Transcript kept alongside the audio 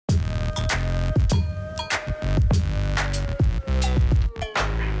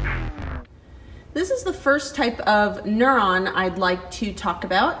This is the first type of neuron I'd like to talk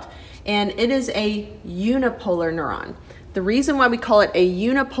about, and it is a unipolar neuron. The reason why we call it a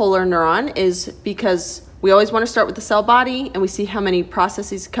unipolar neuron is because we always want to start with the cell body, and we see how many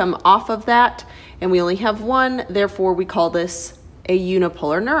processes come off of that, and we only have one, therefore we call this a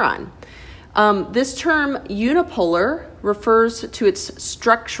unipolar neuron. This term unipolar refers to its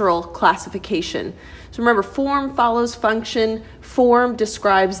structural classification. So remember, form follows function. Form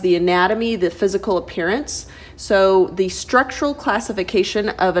describes the anatomy, the physical appearance. So the structural classification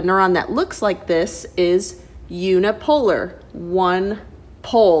of a neuron that looks like this is unipolar, one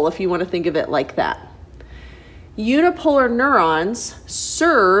pole, if you want to think of it like that. Unipolar neurons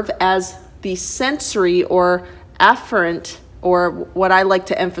serve as the sensory or afferent, or what I like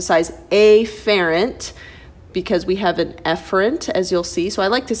to emphasize, afferent, because we have an efferent, as you'll see. So I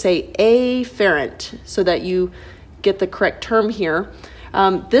like to say afferent so that you get the correct term here.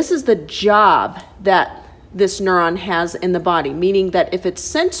 This is the job that this neuron has in the body, meaning that if it's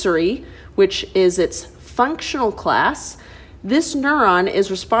sensory, which is its functional class, this neuron is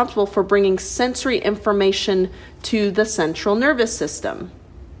responsible for bringing sensory information to the central nervous system.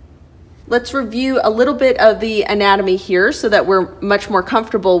 Let's review a little bit of the anatomy here so that we're much more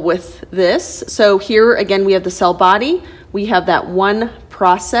comfortable with this. So here again we have the cell body. We have that one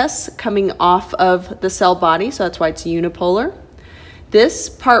process coming off of the cell body, so that's why it's unipolar. This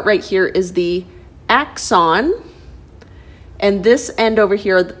part right here is the axon, and this end over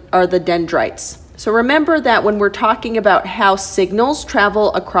here are the dendrites. So remember that when we're talking about how signals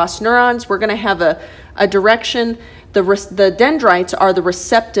travel across neurons, we're going to have a direction. The dendrites are the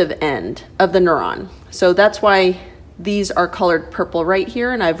receptive end of the neuron. So that's why these are colored purple right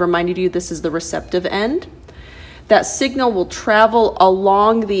here, and I've reminded you this is the receptive end. That signal will travel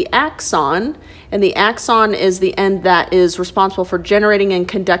along the axon, and the axon is the end that is responsible for generating and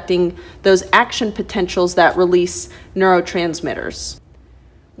conducting those action potentials that release neurotransmitters.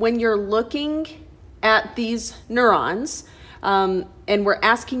 When you're looking at these neurons, and we're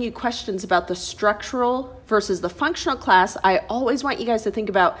asking you questions about the structural versus the functional class, I always want you guys to think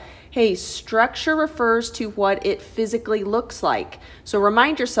about, hey, structure refers to what it physically looks like. So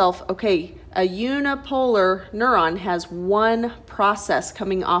remind yourself, okay, a unipolar neuron has one process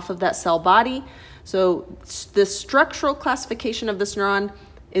coming off of that cell body. So the structural classification of this neuron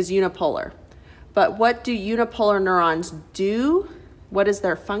is unipolar. But what do unipolar neurons do? What is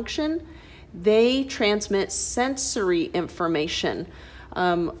their function? They transmit sensory information,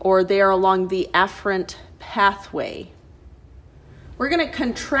 or they are along the afferent pathway. We're going to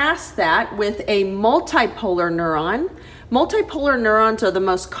contrast that with a multipolar neuron. Multipolar neurons are the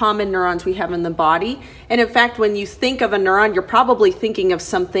most common neurons we have in the body. And in fact, when you think of a neuron, you're probably thinking of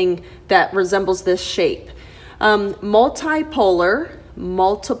something that resembles this shape. Multipolar,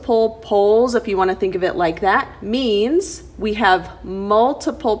 multiple poles, if you want to think of it like that, means we have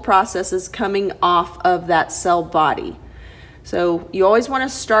multiple processes coming off of that cell body. So you always want to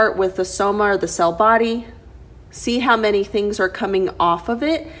start with the soma or the cell body, see how many things are coming off of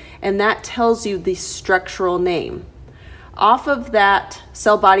it, and that tells you the structural name. Off of that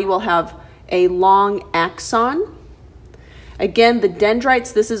cell body we'll have a long axon. Again, the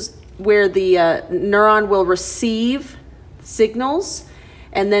dendrites, this is where the neuron will receive signals,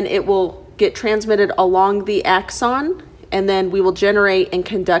 and then it will get transmitted along the axon, and then we will generate and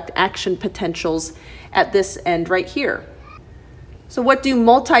conduct action potentials at this end right here. So what do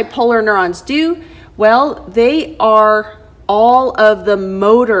multipolar neurons do? Well, they are all of the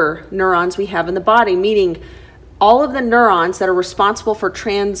motor neurons we have in the body, meaning all of the neurons that are responsible for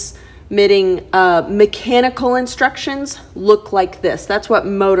transmitting mechanical instructions look like this. That's what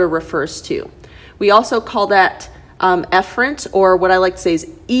motor refers to. We also call that efferent, or what I like to say is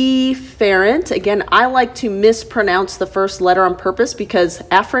efferent. Again, I like to mispronounce the first letter on purpose because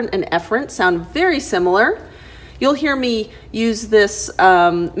afferent and efferent sound very similar. You'll hear me use this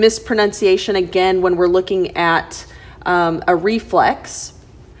mispronunciation again when we're looking at a reflex,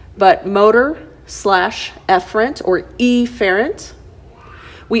 but motor / efferent or efferent.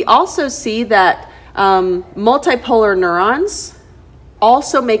 We also see that multipolar neurons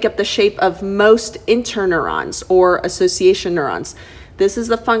also make up the shape of most interneurons or association neurons. This is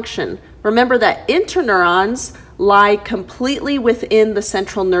the function. Remember that interneurons lie completely within the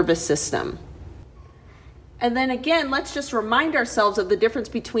central nervous system. And then again, let's just remind ourselves of the difference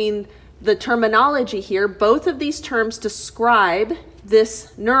between the terminology here. Both of these terms describe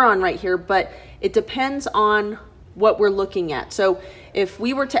this neuron right here, but it depends on what we're looking at. So if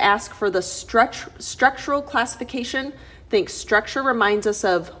we were to ask for the structural classification, think structure reminds us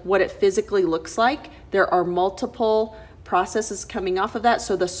of what it physically looks like. There are multiple processes coming off of that.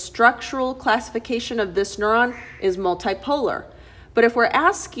 So the structural classification of this neuron is multipolar. But if we're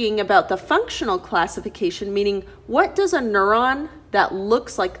asking about the functional classification, meaning what does a neuron that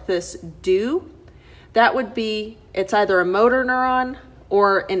looks like this do, that would be, it's either a motor neuron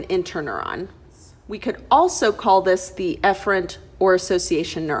or an interneuron. We could also call this the efferent or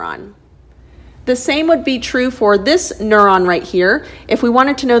association neuron. The same would be true for this neuron right here. If we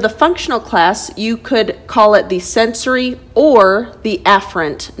wanted to know the functional class, you could call it the sensory or the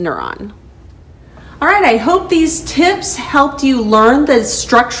afferent neuron. All right, I hope these tips helped you learn the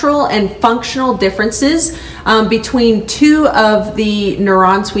structural and functional differences between two of the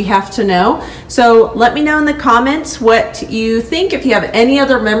neurons we have to know. So let me know in the comments what you think. If you have any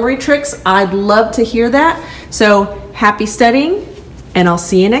other memory tricks, I'd love to hear that. So happy studying, and I'll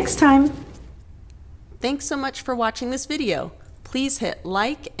see you next time. Thanks so much for watching this video. Please hit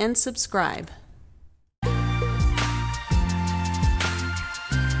like and subscribe.